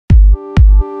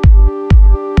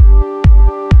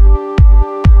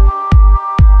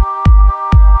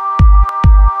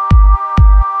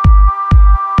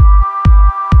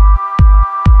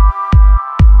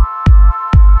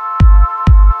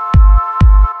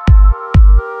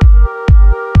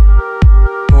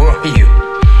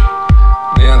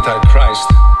Antichrist.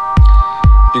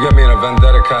 You got me in a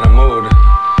vendetta kind of mood.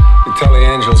 You tell the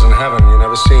angels in heaven you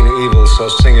never seen evil so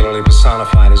singularly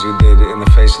personified as you did in the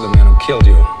face of the man who killed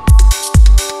you.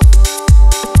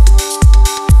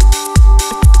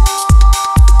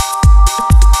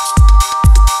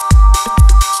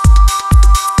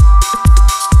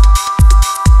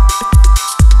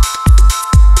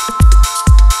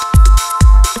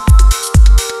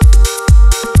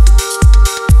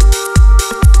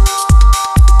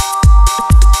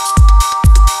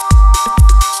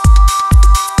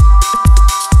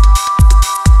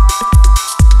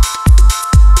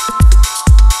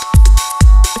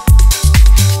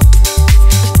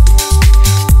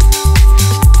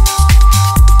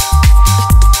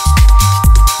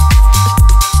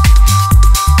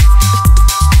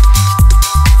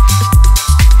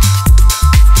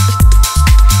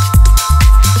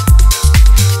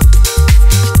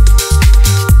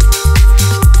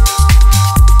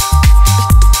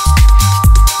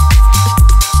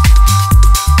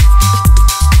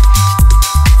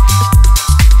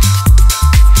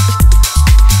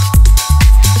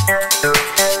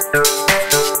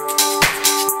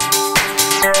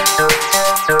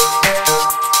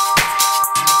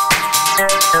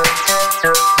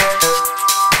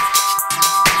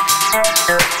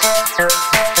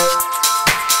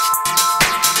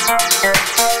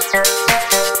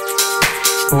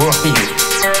 Who are you?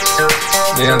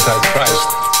 The Antichrist.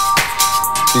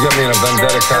 You got me in a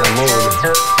vendetta kind of mood.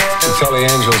 You tell the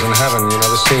angels in heaven you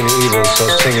never seen evil so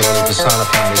singularly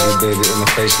personified as you did in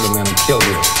the face of the man who killed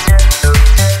you.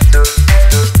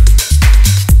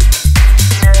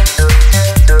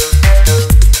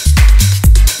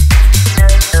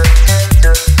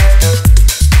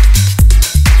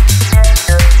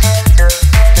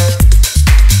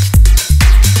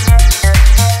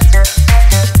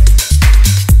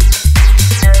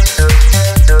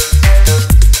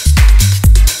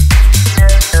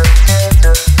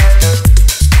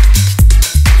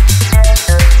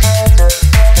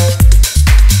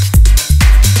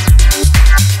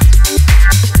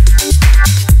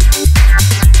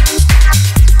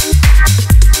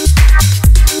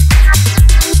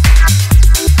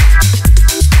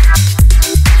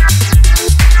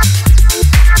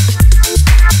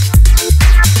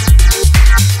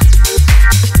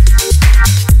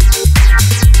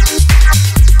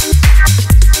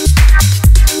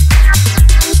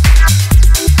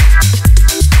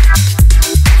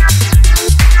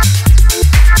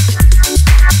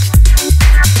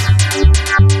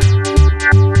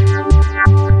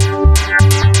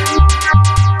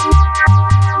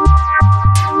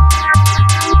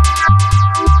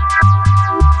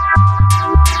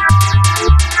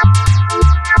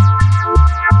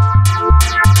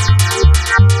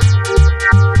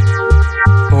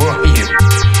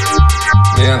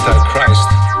 Antichrist.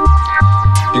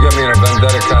 You got me in a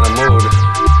vendetta kind of mood.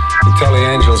 You tell the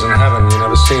angels in heaven you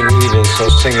never seen evil so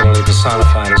singularly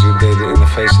personified as you did in the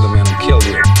face of the man who killed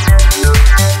you.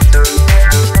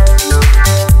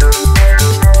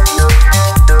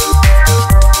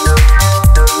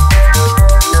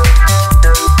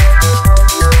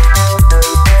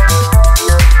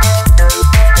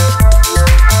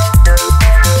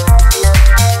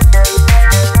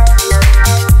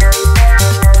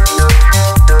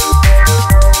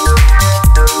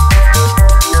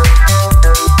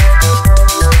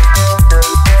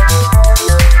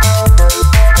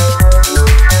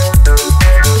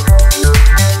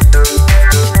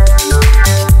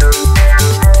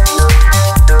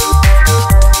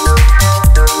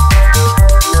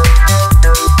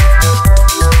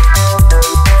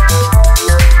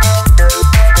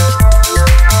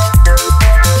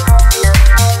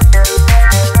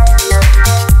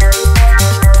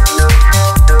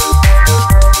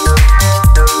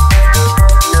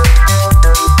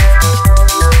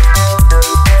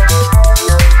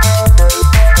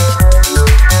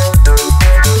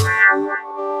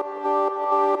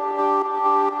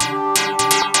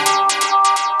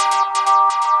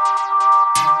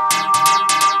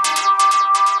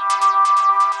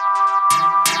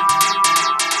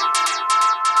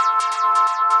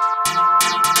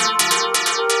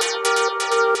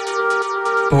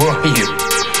 Who are you?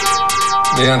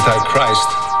 The Antichrist.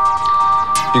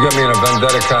 You got me in a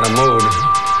vendetta kind of mood.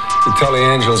 You tell the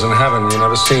angels in heaven you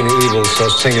never seen evil so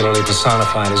singularly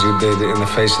personified as you did in the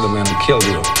face of the man who killed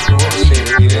you. Who have seen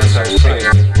evil Antichrist?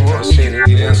 Who have seen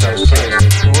evil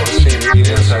Antichrist? Who have seen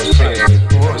evil Antichrist?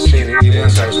 Who have seen evil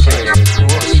Antichrist? Who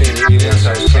have seen evil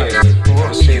Antichrist? Who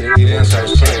have seen evil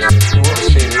Antichrist? Who have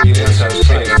seen evil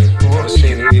Antichrist? Who have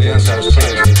seen evil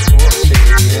Antichrist? Who have seen evil Antichrist? Who have seen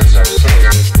evil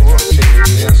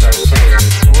Antichrist?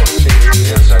 Who have seen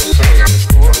evil Antichrist?